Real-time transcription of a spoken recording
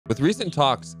With recent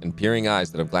talks and peering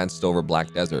eyes that have glanced over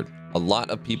Black Desert, a lot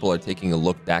of people are taking a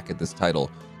look back at this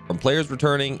title, from players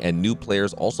returning and new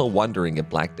players also wondering if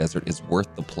Black Desert is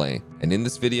worth the play. And in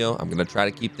this video, I'm going to try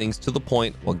to keep things to the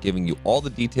point while giving you all the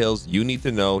details you need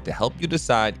to know to help you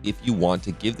decide if you want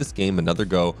to give this game another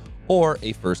go or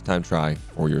a first-time try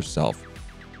for yourself.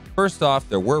 First off,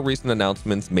 there were recent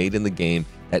announcements made in the game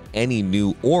that any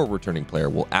new or returning player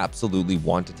will absolutely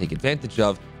want to take advantage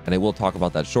of, and I will talk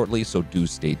about that shortly, so do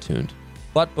stay tuned.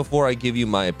 But before I give you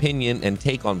my opinion and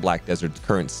take on Black Desert's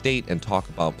current state and talk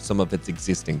about some of its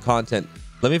existing content,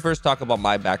 let me first talk about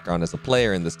my background as a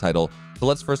player in this title. So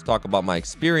let's first talk about my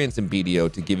experience in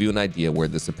BDO to give you an idea where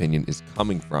this opinion is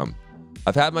coming from.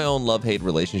 I've had my own love-hate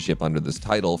relationship under this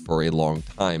title for a long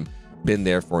time, been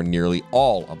there for nearly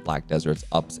all of Black Desert's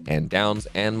ups and downs,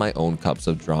 and my own cups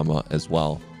of drama as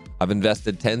well. I've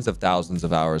invested tens of thousands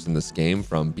of hours in this game,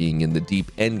 from being in the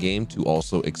deep endgame to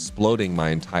also exploding my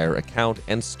entire account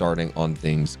and starting on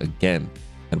things again.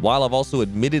 And while I've also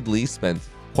admittedly spent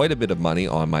quite a bit of money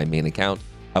on my main account,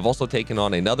 I've also taken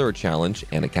on another challenge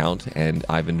and account, and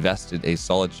I've invested a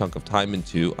solid chunk of time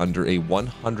into under a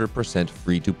 100%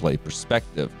 free-to-play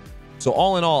perspective. So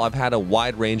all in all, I've had a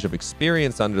wide range of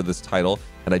experience under this title,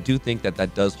 and I do think that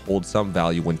that does hold some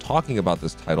value when talking about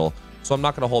this title. So I'm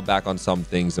not going to hold back on some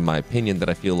things, in my opinion, that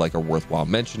I feel like are worthwhile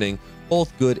mentioning,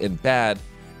 both good and bad.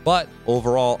 But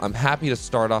overall, I'm happy to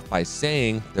start off by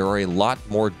saying there are a lot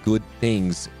more good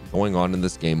things going on in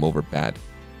this game over bad.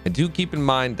 And do keep in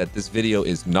mind that this video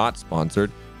is not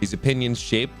sponsored. These opinions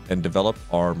shaped and developed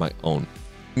are my own.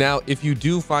 Now, if you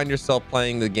do find yourself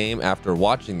playing the game after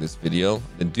watching this video,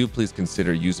 then do please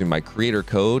consider using my creator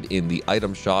code in the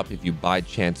item shop if you by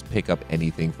chance pick up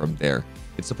anything from there.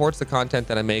 It supports the content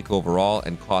that I make overall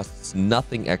and costs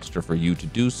nothing extra for you to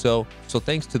do so. So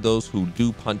thanks to those who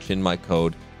do punch in my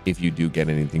code if you do get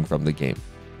anything from the game.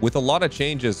 With a lot of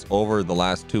changes over the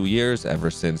last 2 years,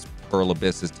 ever since Pearl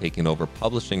Abyss has taken over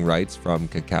publishing rights from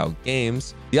Kakao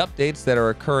Games, the updates that are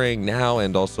occurring now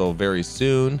and also very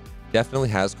soon definitely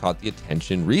has caught the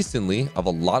attention recently of a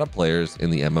lot of players in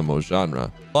the MMO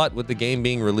genre. But with the game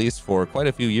being released for quite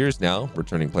a few years now,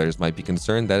 returning players might be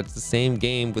concerned that it's the same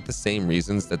game with the same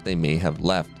reasons that they may have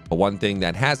left. But one thing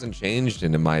that hasn't changed,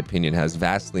 and in my opinion has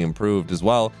vastly improved as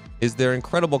well, is their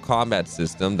incredible combat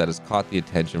system that has caught the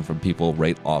attention from people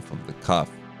right off of the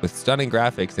cuff. With stunning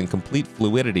graphics and complete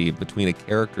fluidity between a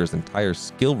character's entire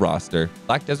skill roster,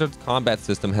 Black Desert's combat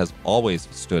system has always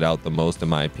stood out the most, in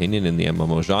my opinion, in the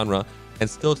MMO genre, and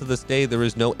still to this day there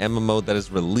is no MMO that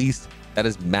is released that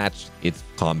has matched its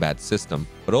combat system.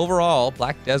 But overall,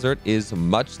 Black Desert is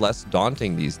much less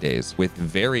daunting these days, with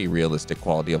very realistic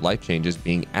quality of life changes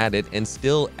being added and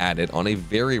still added on a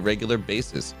very regular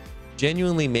basis,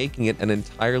 genuinely making it an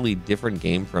entirely different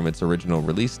game from its original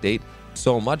release date.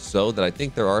 So much so that I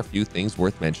think there are a few things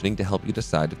worth mentioning to help you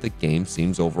decide if the game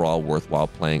seems overall worthwhile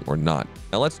playing or not.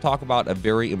 Now let's talk about a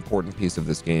very important piece of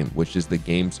this game, which is the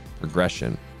game's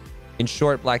progression. In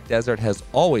short, Black Desert has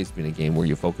always been a game where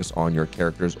you focus on your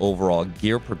character's overall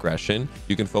gear progression.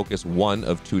 You can focus one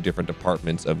of two different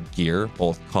departments of gear,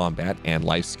 both combat and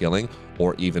life skilling,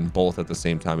 or even both at the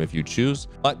same time if you choose.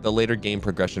 But the later game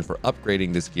progression for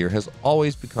upgrading this gear has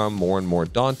always become more and more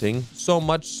daunting, so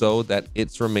much so that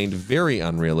it's remained very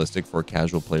unrealistic for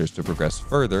casual players to progress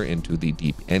further into the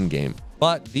deep endgame.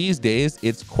 But these days,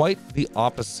 it's quite the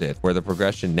opposite, where the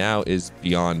progression now is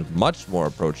beyond much more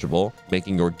approachable,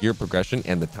 making your gear progression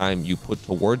and the time you put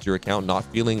towards your account not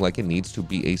feeling like it needs to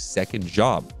be a second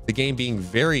job. The game being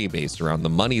very based around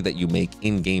the money that you make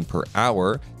in-game per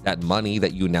hour. That money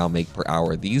that you now make per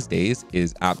hour these days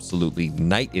is absolutely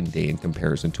night and day in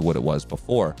comparison to what it was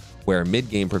before, where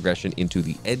mid-game progression into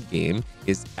the end game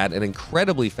is at an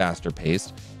incredibly faster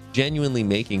pace, genuinely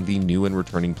making the new and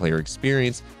returning player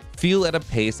experience feel at a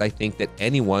pace I think that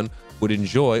anyone would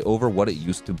enjoy over what it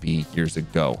used to be years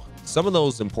ago. Some of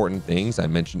those important things I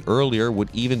mentioned earlier would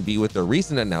even be with the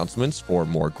recent announcements for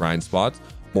more grind spots,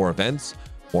 more events,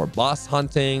 more boss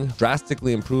hunting,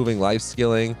 drastically improving life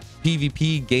skilling,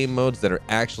 PvP game modes that are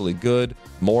actually good,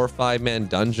 more 5-man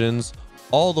dungeons,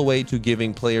 all the way to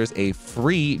giving players a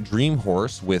free Dream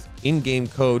Horse with in-game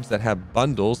codes that have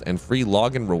bundles and free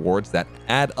login rewards that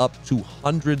add up to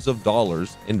hundreds of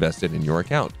dollars invested in your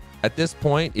account. At this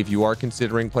point, if you are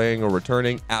considering playing or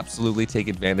returning, absolutely take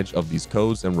advantage of these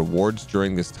codes and rewards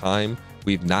during this time.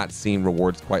 We've not seen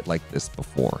rewards quite like this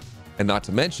before. And not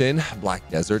to mention Black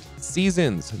Desert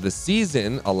Seasons. The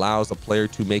season allows a player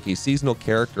to make a seasonal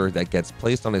character that gets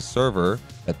placed on a server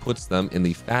that puts them in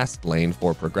the fast lane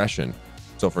for progression.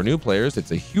 So for new players, it's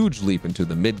a huge leap into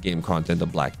the mid-game content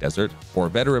of Black Desert. For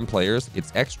veteran players,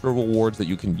 it's extra rewards that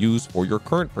you can use for your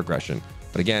current progression.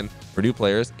 But again, for new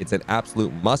players, it's an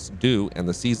absolute must-do, and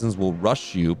the seasons will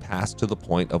rush you past to the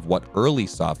point of what early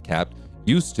soft cap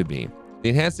used to be. The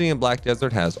enhancing in Black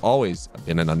Desert has always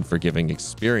been an unforgiving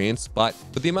experience, but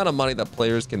with the amount of money that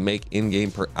players can make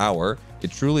in-game per hour, it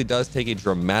truly does take a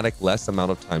dramatic less amount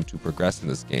of time to progress in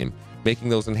this game, making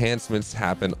those enhancements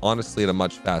happen honestly at a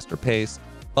much faster pace.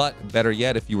 But better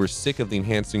yet, if you were sick of the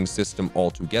enhancing system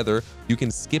altogether, you can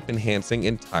skip enhancing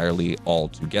entirely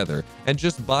altogether and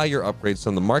just buy your upgrades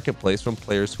from the marketplace from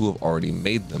players who have already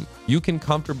made them. You can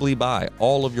comfortably buy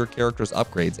all of your character's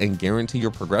upgrades and guarantee your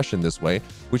progression this way,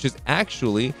 which is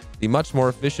actually the much more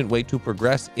efficient way to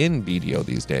progress in BDO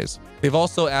these days. They've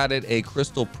also added a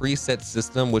crystal preset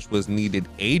system, which was needed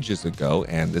ages ago,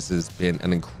 and this has been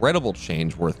an incredible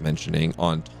change worth mentioning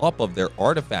on top of their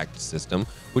artifact system,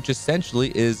 which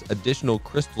essentially is additional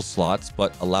crystal slots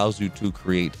but allows you to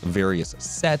create various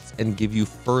sets and give you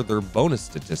further bonus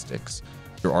statistics.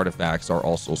 Your artifacts are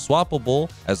also swappable,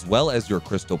 as well as your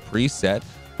crystal preset,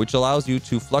 which allows you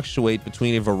to fluctuate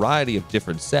between a variety of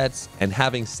different sets, and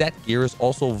having set gear is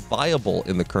also viable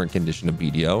in the current condition of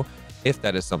BDO, if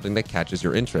that is something that catches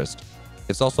your interest.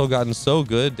 It's also gotten so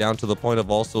good down to the point of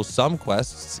also some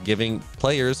quests giving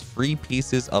players free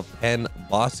pieces of pen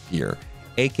boss gear,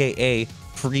 aka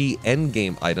free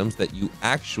endgame items that you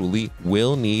actually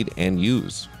will need and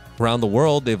use. Around the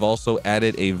world, they've also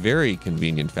added a very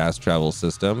convenient fast travel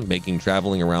system, making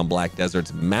traveling around Black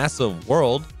Desert's massive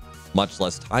world much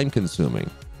less time consuming,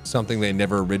 something they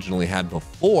never originally had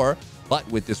before. But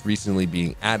with this recently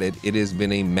being added, it has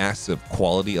been a massive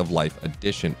quality of life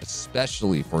addition,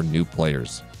 especially for new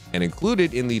players. And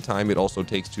included in the time it also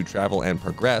takes to travel and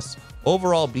progress,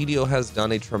 overall BDO has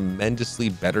done a tremendously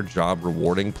better job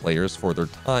rewarding players for their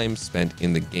time spent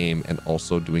in the game, and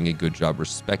also doing a good job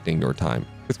respecting your time.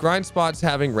 With grind spots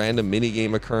having random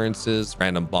minigame occurrences,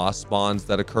 random boss spawns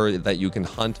that occur that you can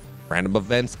hunt, random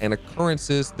events and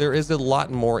occurrences, there is a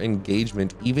lot more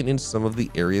engagement even in some of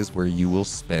the areas where you will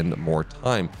spend more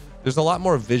time. There's a lot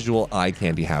more visual eye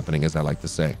candy happening, as I like to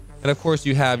say. And of course,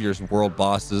 you have your world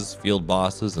bosses, field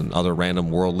bosses, and other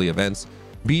random worldly events.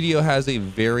 BDO has a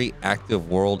very active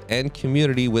world and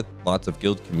community with lots of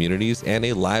guild communities and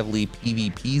a lively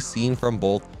PvP scene from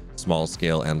both small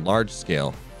scale and large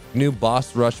scale. New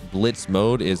Boss Rush Blitz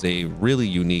mode is a really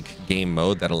unique game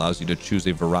mode that allows you to choose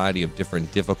a variety of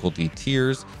different difficulty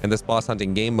tiers, and this boss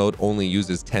hunting game mode only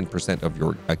uses 10% of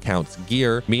your account's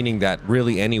gear, meaning that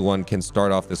really anyone can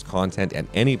start off this content at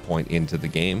any point into the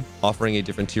game, offering a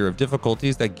different tier of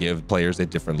difficulties that give players a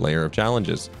different layer of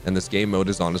challenges. And this game mode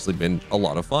has honestly been a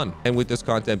lot of fun. And with this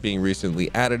content being recently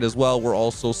added as well, we're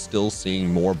also still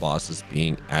seeing more bosses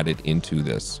being added into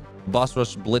this. Boss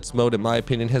Rush Blitz mode, in my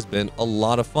opinion, has been a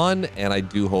lot of fun, and I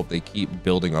do hope they keep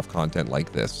building off content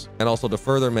like this. And also to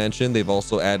further mention, they've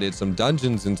also added some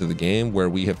dungeons into the game, where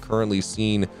we have currently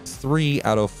seen 3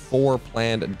 out of 4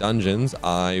 planned dungeons.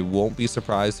 I won't be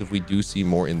surprised if we do see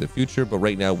more in the future, but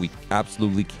right now we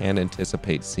absolutely can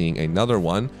anticipate seeing another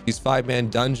one. These 5-man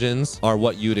dungeons are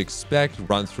what you'd expect,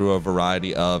 run through a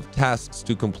variety of tasks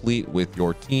to complete with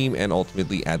your team, and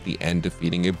ultimately at the end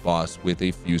defeating a boss with a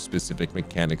few specific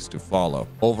mechanics to follow.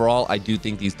 Overall, I do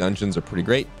think these dungeons are pretty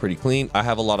great, pretty clean. I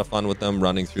have a lot of fun with them,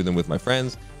 running through them with my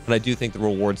friends, and I do think the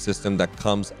reward system that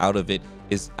comes out of it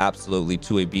is absolutely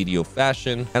to a BDO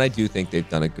fashion, and I do think they've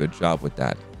done a good job with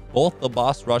that. Both the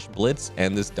Boss Rush Blitz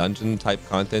and this dungeon type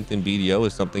content in BDO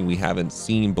is something we haven't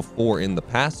seen before in the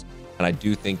past, and I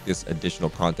do think this additional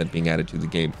content being added to the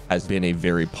game has been a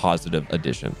very positive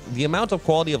addition. The amount of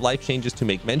quality of life changes to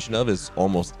make mention of is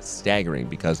almost staggering,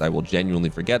 because I will genuinely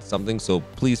forget something, so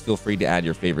please feel free to add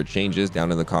your favorite changes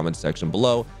down in the comments section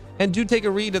below, and do take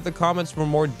a read at the comments for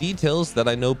more details that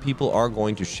I know people are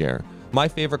going to share. My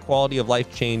favorite quality of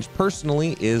life change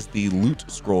personally is the loot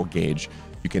scroll gauge.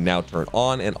 You can now turn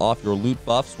on and off your loot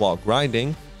buffs while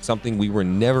grinding, something we were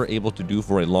never able to do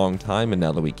for a long time, and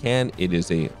now that we can, it is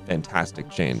a fantastic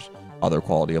change. Other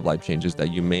quality of life changes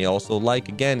that you may also like,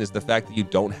 again, is the fact that you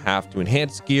don't have to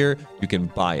enhance gear, you can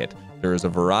buy it. There is a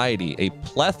variety, a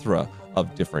plethora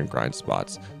of different grind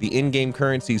spots. The in-game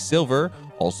currency silver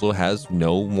also has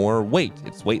no more weight.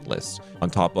 It's weightless. On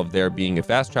top of there being a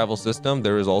fast travel system,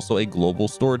 there is also a global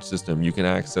storage system. You can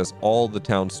access all the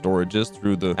town storages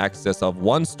through the access of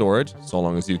one storage, so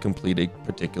long as you complete a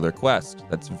particular quest.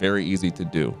 That's very easy to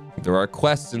do. There are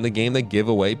quests in the game that give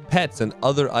away pets and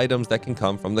other items that can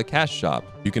come from the cash shop.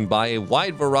 You can buy a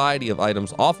wide variety of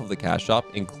items off of the cash shop,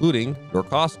 including your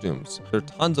costumes. There are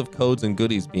tons of codes and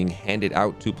goodies being handed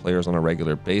out to players on a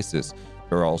regular basis.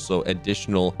 There are also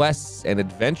additional quests and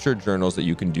adventure journals that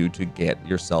you can do to get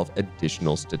yourself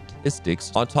additional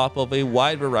statistics, on top of a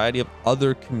wide variety of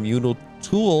other communal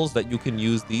tools that you can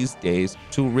use these days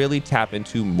to really tap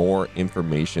into more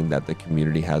information that the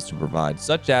community has to provide,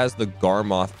 such as the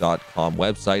garmoth.com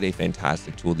website, a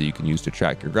fantastic tool that you can use to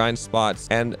track your grind spots,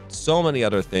 and so many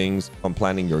other things, from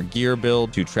planning your gear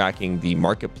build to tracking the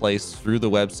marketplace through the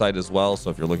website as well. So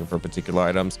if you're looking for particular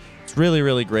items, it's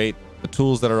really great. The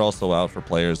tools that are also out for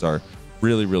players are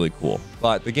really cool.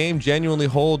 But the game genuinely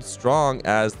holds strong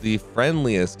as the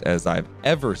friendliest as I've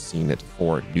ever seen it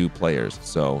for new players.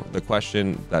 So the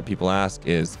question that people ask,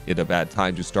 is it a bad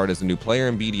time to start as a new player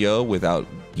in BDO without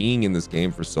being in this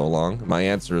game for so long? My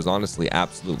answer is honestly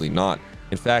absolutely not.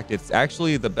 In fact, it's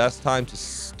actually the best time to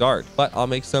start, but I'll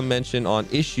make some mention on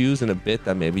issues in a bit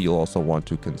that maybe you'll also want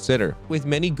to consider. With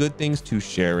many good things to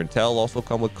share and tell, also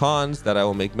come with cons that I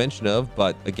will make mention of,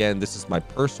 but again, this is my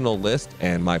personal list,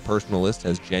 and my personal list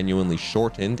has genuinely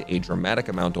shortened a dramatic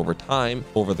amount over time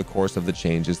over the course of the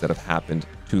changes that have happened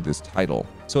to this title.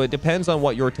 So it depends on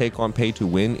what your take on pay to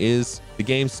win is. The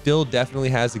game still definitely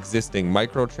has existing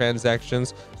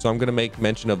microtransactions, so I'm going to make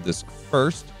mention of this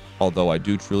first. Although I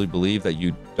do truly believe that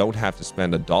you don't have to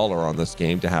spend $1 on this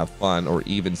game to have fun, or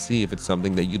even see if it's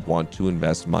something that you'd want to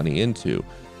invest money into.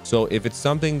 So if it's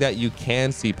something that you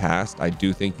can see past, I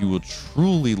do think you will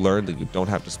truly learn that you don't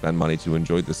have to spend money to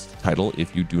enjoy this title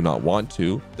if you do not want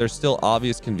to. There's still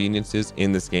obvious conveniences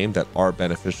in this game that are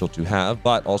beneficial to have,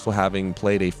 but also having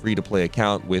played a free-to-play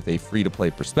account with a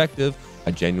free-to-play perspective,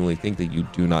 I genuinely think that you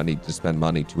do not need to spend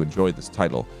money to enjoy this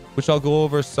title, which I'll go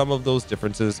over some of those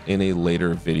differences in a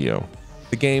later video.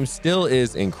 The game still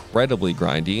is incredibly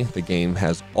grindy. The game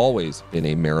has always been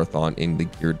a marathon in the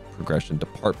geared progression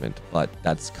department, but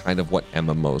that's kind of what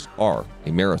MMOs are,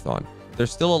 a marathon.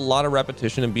 There's still a lot of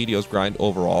repetition in BDO's grind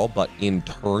overall, but in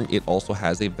turn, it also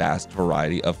has a vast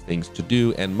variety of things to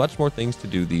do and much more things to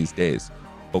do these days.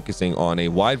 Focusing on a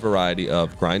wide variety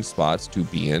of grind spots to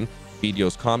be in,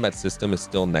 BDO's combat system is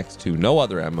still next to no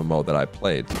other MMO that I've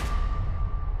played.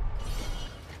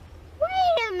 Wait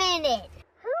a minute!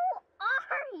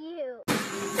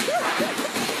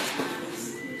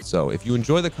 So if you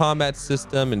enjoy the combat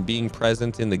system and being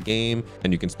present in the game,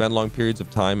 and you can spend long periods of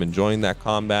time enjoying that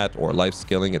combat or life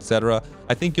skilling, etc.,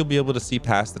 I think you'll be able to see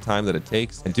past the time that it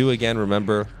takes. And do again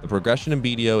remember, the progression in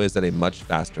BDO is at a much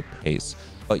faster pace,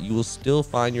 but you will still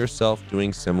find yourself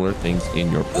doing similar things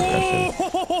in your progression.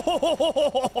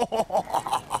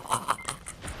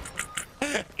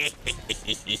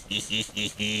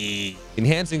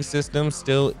 Enhancing system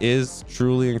still is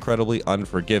truly incredibly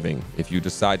unforgiving. If you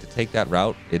decide to take that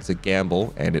route, it's a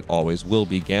gamble, and it always will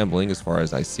be gambling as far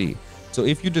as I see. So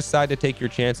if you decide to take your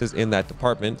chances in that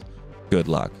department, good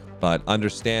luck. But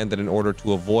understand that in order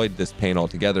to avoid this pain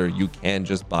altogether, you can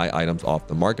just buy items off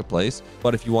the marketplace.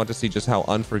 But if you want to see just how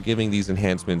unforgiving these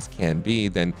enhancements can be,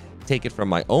 then take it from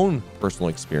my own personal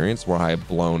experience, where I have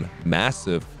blown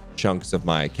massive chunks of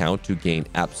my account to gain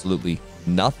absolutely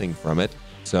nothing from it.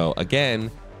 So again,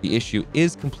 the issue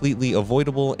is completely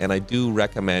avoidable, and I do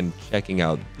recommend checking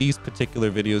out these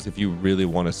particular videos if you really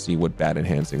want to see what bad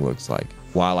enhancing looks like.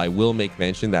 While I will make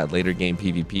mention that later game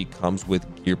PvP comes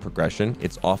with gear progression,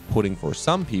 it's off-putting for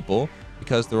some people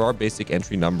because there are basic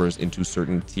entry numbers into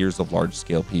certain tiers of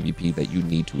large-scale PvP that you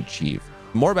need to achieve.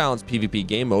 More balanced PvP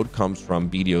game mode comes from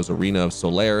BDO's Arena of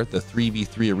Solaire, the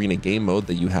 3v3 arena game mode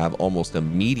that you have almost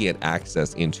immediate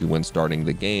access into when starting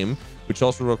the game, which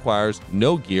also requires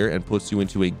no gear and puts you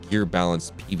into a gear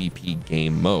balanced PvP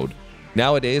game mode.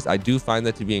 Nowadays, I do find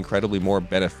that to be incredibly more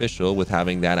beneficial with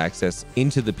having that access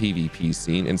into the PvP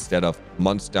scene instead of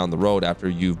months down the road after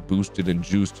you've boosted and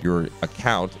juiced your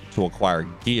account to acquire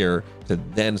gear to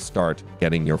then start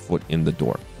getting your foot in the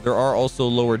door. There are also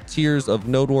lower tiers of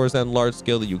node wars and large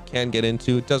scale that you can get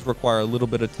into. It does require a little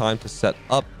bit of time to set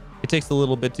up. It takes a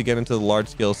little bit to get into the large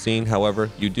scale scene. However,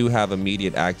 you do have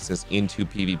immediate access into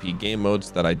PvP game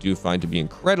modes that I do find to be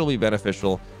incredibly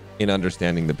beneficial in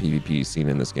understanding the PvP scene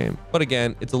in this game. But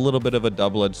again, it's a little bit of a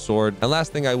double-edged sword. And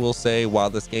last thing I will say, while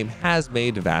this game has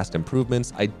made vast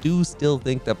improvements, I do still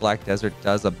think that Black Desert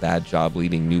does a bad job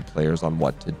leading new players on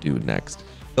what to do next.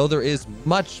 Though there is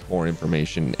much more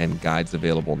information and guides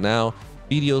available now,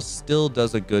 BDO still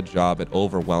does a good job at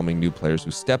overwhelming new players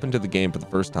who step into the game for the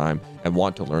first time and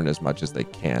want to learn as much as they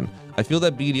can. I feel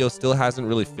that BDO still hasn't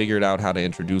really figured out how to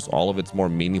introduce all of its more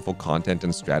meaningful content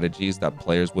and strategies that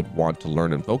players would want to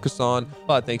learn and focus on,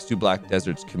 but thanks to Black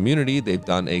Desert's community, they've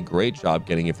done a great job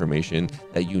getting information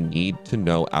that you need to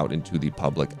know out into the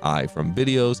public eye from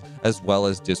videos, as well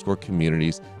as Discord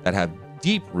communities that have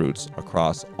deep roots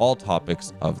across all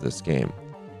topics of this game.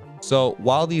 So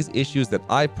while these issues that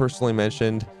I personally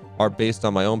mentioned are based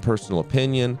on my own personal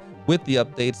opinion, with the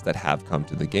updates that have come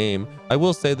to the game, I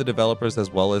will say the developers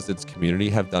as well as its community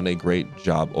have done a great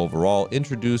job overall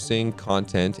introducing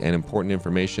content and important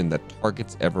information that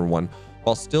targets everyone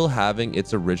while still having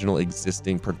its original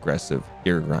existing progressive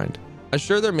hero grind. I'm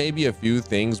sure there may be a few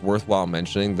things worthwhile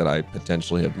mentioning that I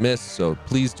potentially have missed, so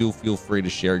please do feel free to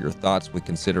share your thoughts with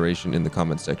consideration in the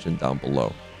comment section down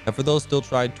below. And for those still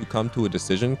trying to come to a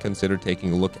decision, consider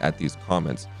taking a look at these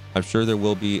comments. I'm sure there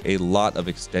will be a lot of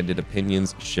extended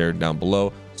opinions shared down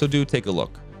below, so do take a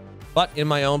look. But in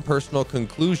my own personal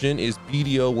conclusion, is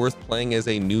BDO worth playing as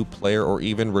a new player or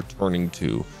even returning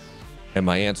to? And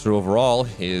my answer overall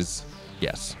is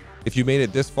yes. If you made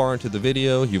it this far into the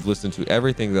video, you've listened to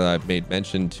everything that I've made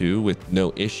mention to with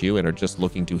no issue and are just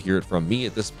looking to hear it from me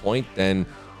at this point, then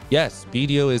yes,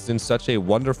 BDO is in such a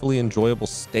wonderfully enjoyable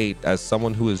state. As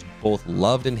someone who has both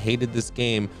loved and hated this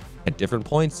game at different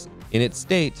points in its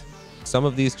state, some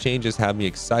of these changes have me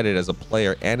excited as a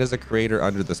player and as a creator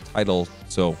under this title.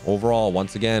 So overall,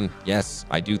 once again, yes,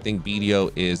 I do think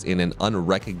BDO is in an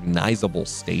unrecognizable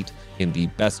state in the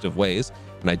best of ways.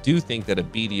 And I do think that a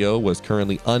BDO was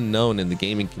currently unknown in the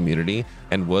gaming community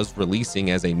and was releasing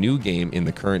as a new game in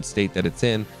the current state that it's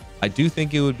in. I do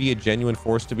think it would be a genuine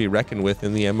force to be reckoned with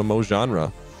in the MMO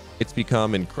genre. It's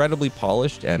become incredibly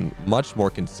polished and much more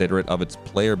considerate of its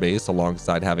player base,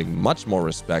 alongside having much more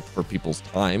respect for people's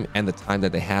time and the time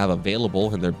that they have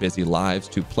available in their busy lives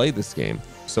to play this game.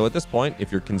 So at this point,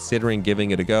 if you're considering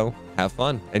giving it a go, have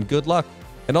fun and good luck.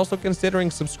 And also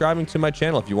considering subscribing to my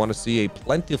channel if you want to see a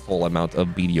plentiful amount of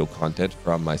BDO content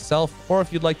from myself, or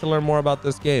if you'd like to learn more about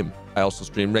this game. I also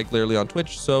stream regularly on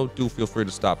Twitch, so do feel free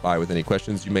to stop by with any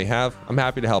questions you may have. I'm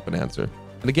happy to help and answer.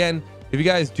 And again, if you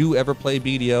guys do ever play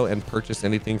BDO and purchase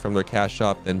anything from their cash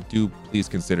shop, then do please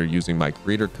consider using my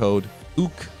creator code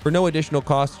OOK. For no additional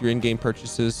cost to your in-game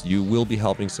purchases, you will be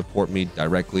helping support me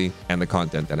directly and the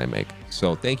content that I make.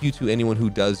 So thank you to anyone who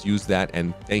does use that,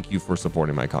 and thank you for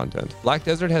supporting my content. Black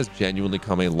Desert has genuinely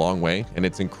come a long way, and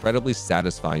it's incredibly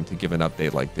satisfying to give an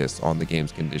update like this on the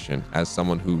game's condition as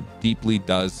someone who deeply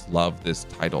does love this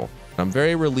title. I'm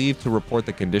very relieved to report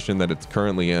the condition that it's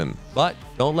currently in, but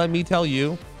don't let me tell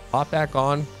you, hop back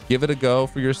on, give it a go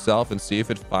for yourself and see if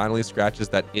it finally scratches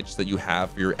that itch that you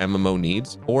have for your MMO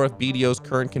needs, or if BDO's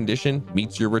current condition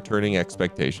meets your returning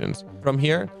expectations. From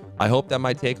here, I hope that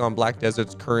my take on Black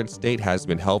Desert's current state has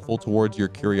been helpful towards your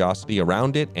curiosity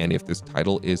around it, and if this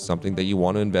title is something that you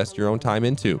want to invest your own time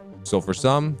into. So for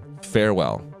some,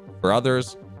 farewell. For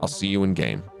others, I'll see you in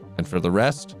game. And for the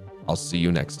rest, I'll see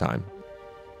you next time.